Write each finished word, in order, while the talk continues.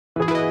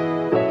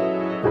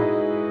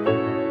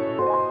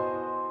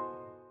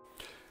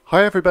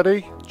Hi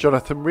everybody,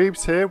 Jonathan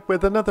Reeves here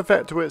with another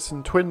Vectorworks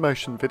and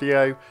Twinmotion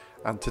video,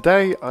 and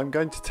today I'm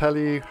going to tell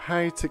you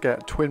how to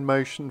get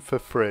Twinmotion for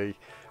free.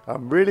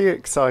 I'm really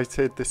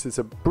excited. This is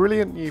a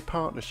brilliant new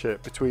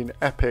partnership between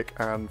EPUB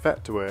and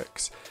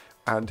Vectorworks,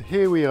 and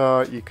here we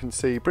are. You can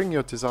see bring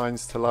your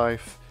designs to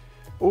life.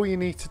 All you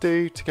need to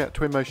do to get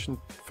Twinmotion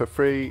for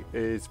free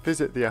is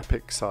visit the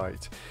EPUB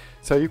site.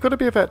 So you've got to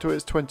be a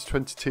Vectorworks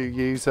 2022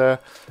 user,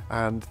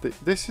 and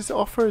this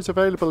offer is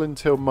available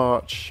until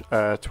March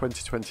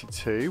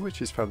 2022,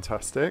 which is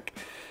fantastic.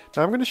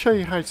 Now I'm going to show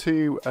you how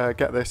to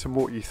get this and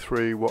walk you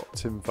through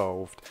what's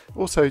involved.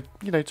 Also,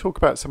 talk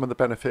about some of the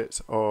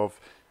benefits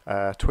of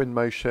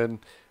Twinmotion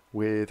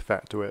with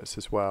Vectorworks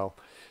as well.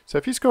 So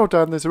if you scroll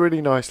down, there's a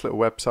really nice little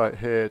website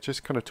here. It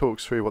just kind of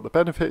talks through what the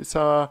benefits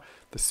are,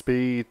 the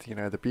speed,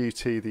 the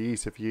beauty, the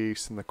ease of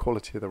use, and the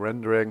quality of the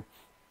rendering.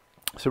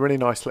 So really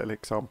nice little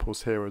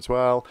examples here as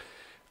well.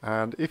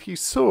 And if you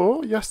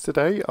saw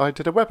yesterday, I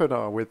did a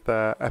webinar with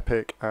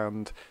EPUB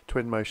and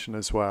Twinmotion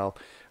as well.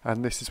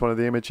 And this is one of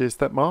the images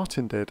that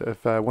Martin did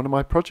of one of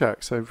my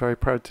projects. So very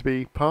proud to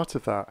be part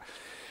of that.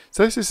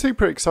 So this is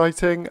super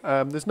exciting.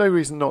 There's no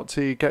reason not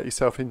to get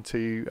yourself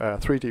into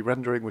 3D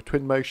rendering with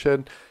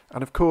Twinmotion.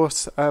 And of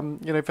course,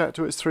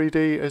 Vectorworks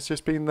 3D has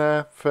just been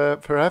there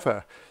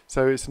forever.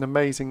 So it's an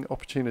amazing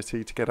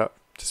opportunity to get up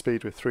to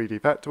speed with 3D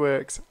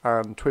Vectorworks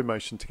and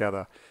Twinmotion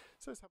together.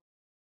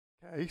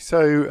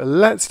 So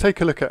let's take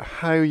a look at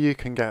how you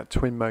can get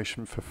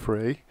Twinmotion for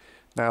free.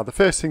 Now the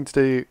first thing to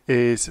do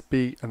is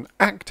be an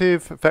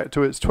active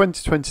Vectorworks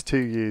 2022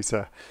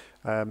 user.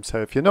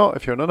 So if you're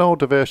on an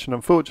older version,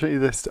 unfortunately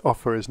this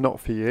offer is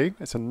not for you.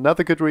 It's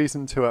another good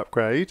reason to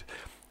upgrade.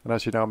 And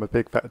as you know, I'm a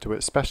big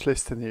Vectorworks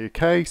specialist in the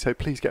UK, so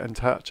please get in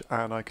touch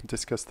and I can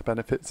discuss the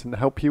benefits and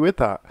help you with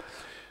that.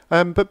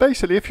 But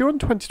basically, if you're on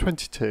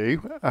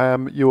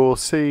 2022, you'll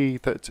see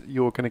that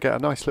you're going to get a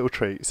nice little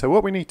treat. So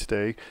what we need to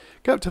do,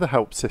 go up to the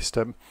help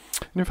system.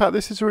 And in fact,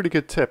 this is a really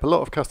good tip. A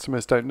lot of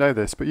customers don't know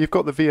this, but you've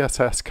got the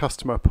VSS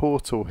customer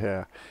portal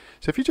here.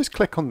 So if you just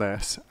click on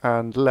this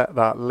and let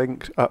that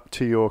link up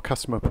to your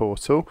customer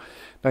portal.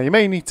 Now you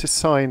may need to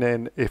sign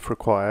in if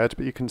required,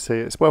 but you can see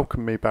it's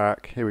welcome me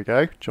back. Here we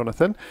go,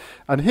 Jonathan.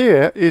 And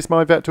here is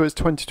my Vectorworks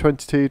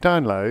 2022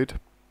 download.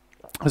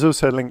 There's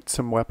also linked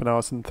some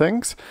webinars and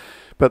things.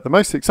 But the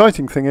most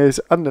exciting thing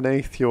is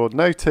underneath, you'll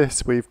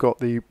notice we've got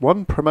the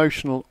one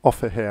promotional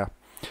offer here.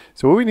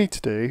 So all we need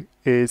to do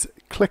is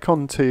click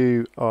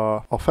onto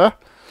our offer.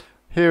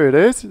 Here it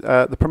is,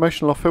 the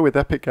promotional offer with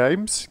EPUB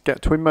Games.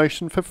 Get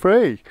Twinmotion for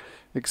free.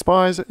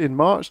 Expires in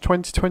March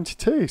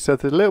 2022. So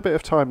there's a little bit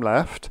of time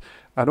left.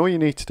 And all you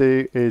need to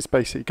do is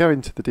basically go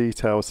into the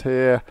details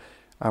here.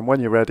 And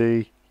when you're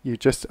ready, you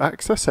just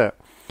access it.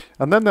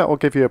 And then that will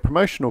give you a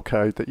promotional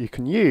code that you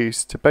can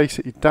use to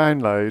basically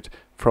download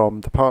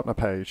from the partner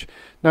page.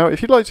 Now,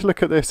 if you'd like to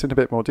look at this in a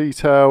bit more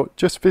detail,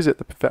 just visit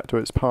the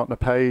Vectorworks partner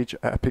page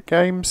at EPUB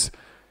Games.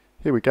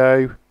 Here we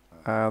go.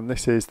 And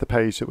this is the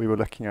page that we were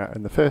looking at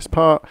in the first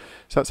part.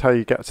 So that's how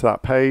you get to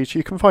that page.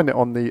 You can find it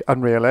on the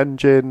Unreal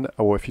Engine,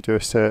 or if you do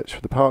a search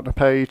for the partner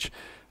page.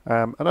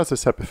 And as I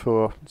said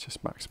before, let's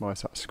just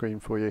maximize that screen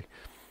for you.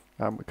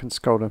 We can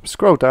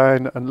scroll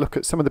down and look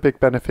at some of the big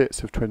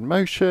benefits of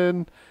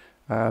Twinmotion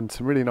and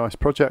some really nice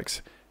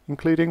projects,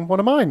 including one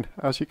of mine,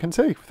 as you can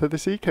see, for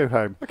this eco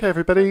home. Okay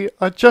everybody,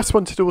 I just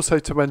wanted also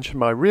to mention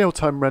my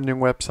real-time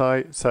rendering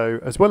website. So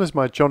as well as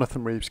my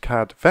Jonathan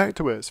Reeves-CAD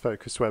Vectorworks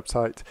focused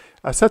website,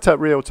 I set up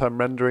real-time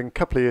rendering a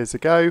couple of years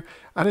ago,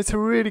 and it's a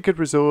really good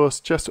resource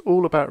just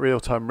all about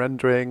real-time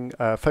rendering,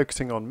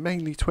 focusing on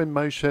mainly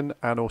Twinmotion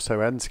and also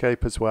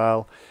Enscape as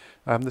well.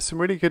 There's some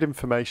really good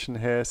information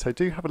here, so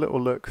do have a little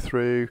look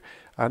through,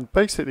 and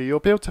basically you'll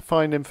be able to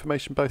find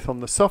information both on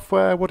the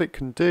software, what it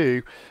can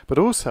do, but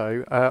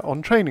also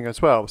on training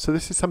as well. So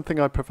this is something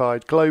I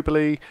provide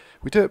globally.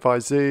 We do it via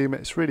Zoom.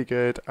 It's really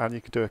good, and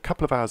you can do a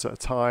couple of hours at a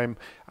time,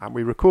 and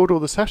we record all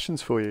the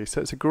sessions for you.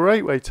 So it's a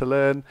great way to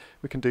learn.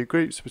 We can do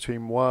groups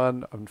between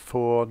 1 and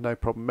 4, no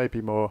problem,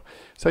 maybe more.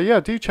 So yeah,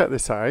 do check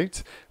this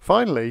out.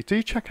 Finally,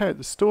 do check out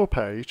the store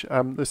page.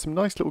 There's some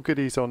nice little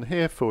goodies on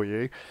here for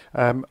you.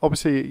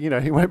 Obviously,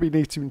 you won't be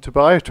needing to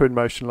buy a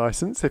Twinmotion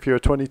license if you're a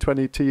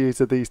 2022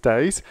 user these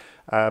days.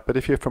 But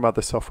if you're from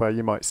other software,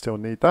 you might still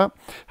need that.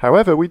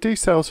 However, we do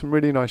sell some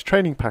really nice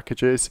training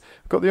packages.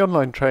 We've got the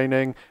online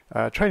training,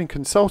 training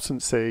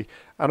consultancy,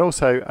 and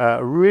also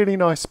a really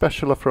nice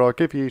special offer I'll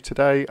give you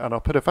today, and I'll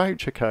put a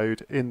voucher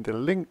code in the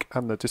link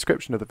and the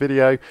description of the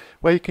video,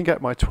 where you can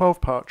get my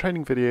 12-part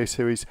training video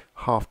series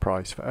half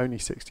price for only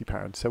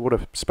 £60. So what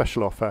a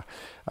special offer.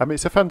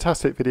 It's a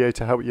fantastic video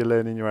to help you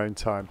learn in your own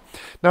time.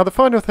 Now the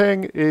final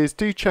thing is,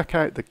 do check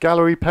out the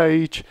gallery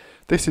page.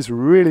 This is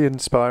really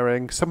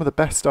inspiring. Some of the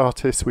best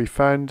artists we've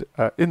found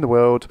in the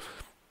world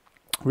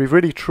We've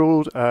really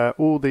trawled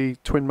all the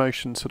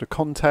Twinmotion sort of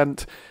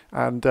content,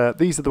 and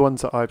these are the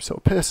ones that I've sort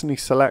of personally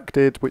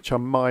selected, which are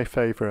my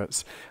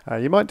favourites.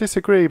 You might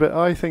disagree, but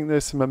I think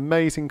there's some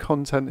amazing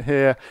content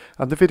here,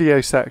 and the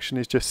video section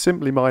is just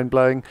simply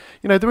mind-blowing.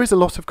 You know, there is a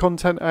lot of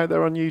content out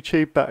there on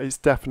YouTube, but it's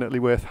definitely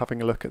worth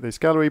having a look at this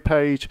gallery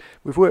page.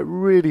 We've worked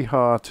really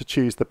hard to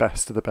choose the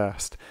best of the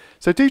best.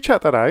 So do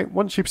check that out.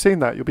 Once you've seen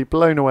that, you'll be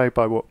blown away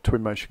by what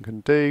Twinmotion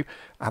can do,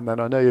 and then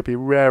I know you'll be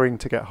raring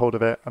to get hold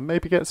of it and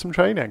maybe get some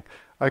training.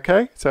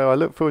 Okay, so I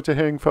look forward to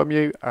hearing from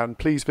you, and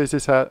please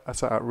visit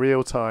us at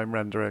Real-Time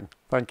Rendering.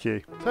 Thank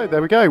you. So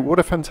there we go. What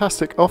a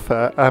fantastic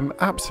offer.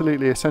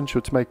 Absolutely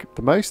essential to make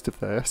the most of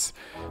this.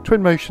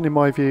 Twinmotion, in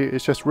my view,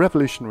 is just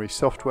revolutionary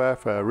software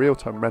for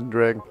real-time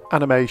rendering,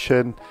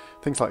 animation,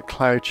 things like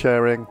cloud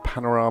sharing,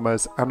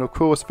 panoramas, and of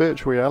course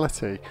virtual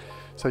reality.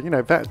 So, you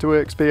know,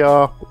 Vectorworks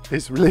VR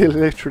is really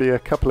literally a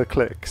couple of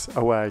clicks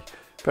away.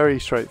 Very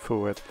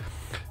straightforward.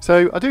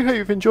 So I do hope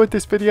you've enjoyed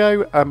this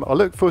video. I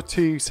look forward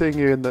to seeing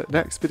you in the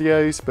next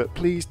videos, but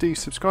please do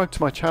subscribe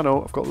to my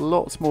channel. I've got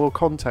lots more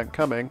content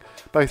coming,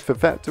 both for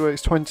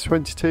Vectorworks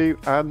 2022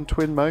 and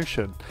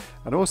Twinmotion.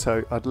 And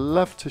also, I'd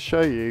love to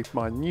show you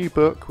my new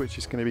book, which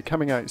is going to be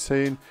coming out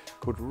soon,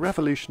 called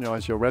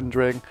Revolutionise Your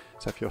Rendering.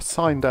 So if you're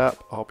signed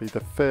up, I'll be the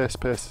first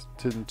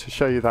person to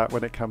show you that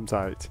when it comes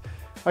out.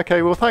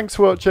 Okay, well, thanks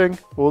for watching.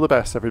 All the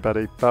best,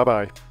 everybody.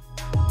 Bye-bye.